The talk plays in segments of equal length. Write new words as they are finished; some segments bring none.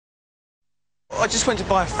I just went to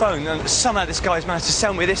buy a phone, and somehow this guy's managed to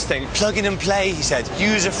sell me this thing. Plug in and play, he said.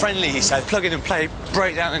 User-friendly, he said. Plug in and play,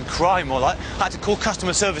 break down and cry, more like. I had to call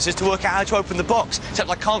customer services to work out how to open the box. Except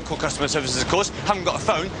I can't call customer services, of course. Haven't got a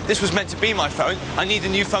phone. This was meant to be my phone. I need a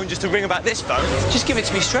new phone just to ring about this phone. Just give it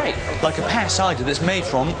to me straight. Like a pear cider that's made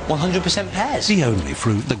from 100% pears. The only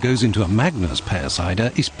fruit that goes into a Magners Pear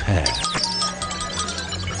Cider is pear.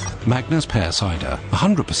 Magners Pear Cider,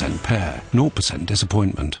 100% pear, 0%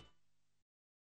 disappointment.